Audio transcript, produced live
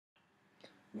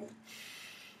Hey,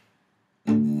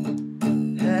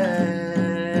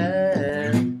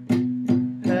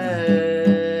 hey,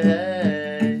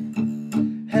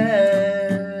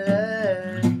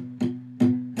 hey,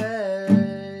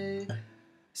 hey.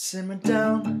 Simmer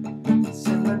down,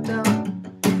 simmer down.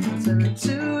 Simmer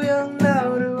too young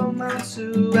now to amount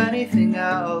to anything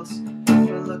else.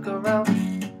 But look around,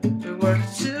 we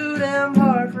worked too damn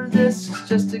hard for this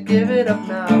just to give it up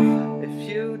now. If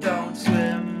you don't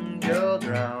swim, you'll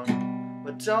drown.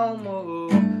 But don't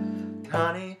move,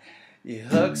 honey, you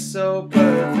look so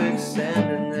perfect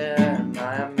standing there in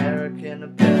my American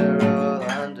Apparel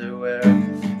underwear.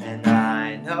 And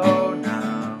I know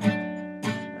now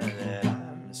that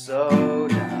I'm so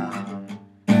down.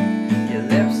 Your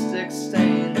lipstick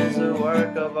stain is a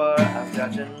work of art. I've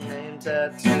got your name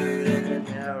tattooed in a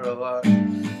narrow arc.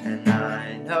 And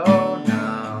I know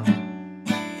now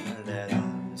that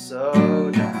I'm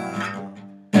so down.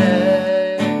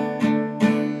 Hey,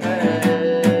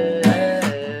 hey,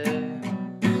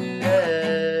 hey,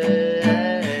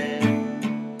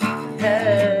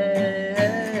 hey,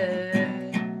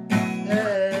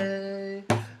 hey.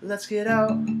 Let's get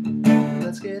out,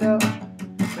 let's get out.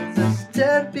 This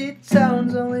deadbeat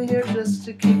town's only here just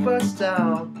to keep us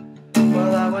down.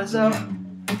 While I was out,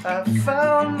 I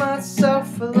found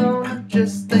myself alone,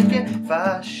 just thinking if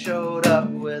I showed up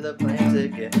with a plane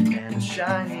ticket and a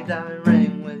shiny diamond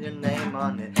ring with your name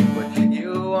on it, would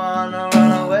you wanna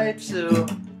run away too?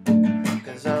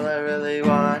 'Cause all I really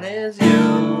want is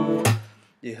you.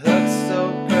 You look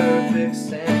so perfect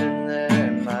standing there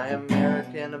in my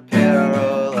American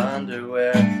Apparel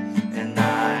underwear. And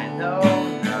I know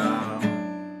now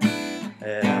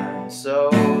that I'm so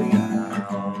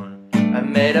down. I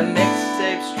made a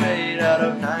mixtape straight out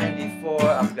of '94.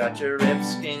 I've got your ripped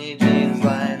skinny jeans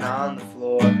lying on the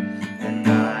floor. And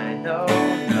I know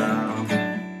now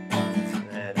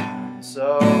that I'm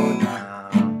so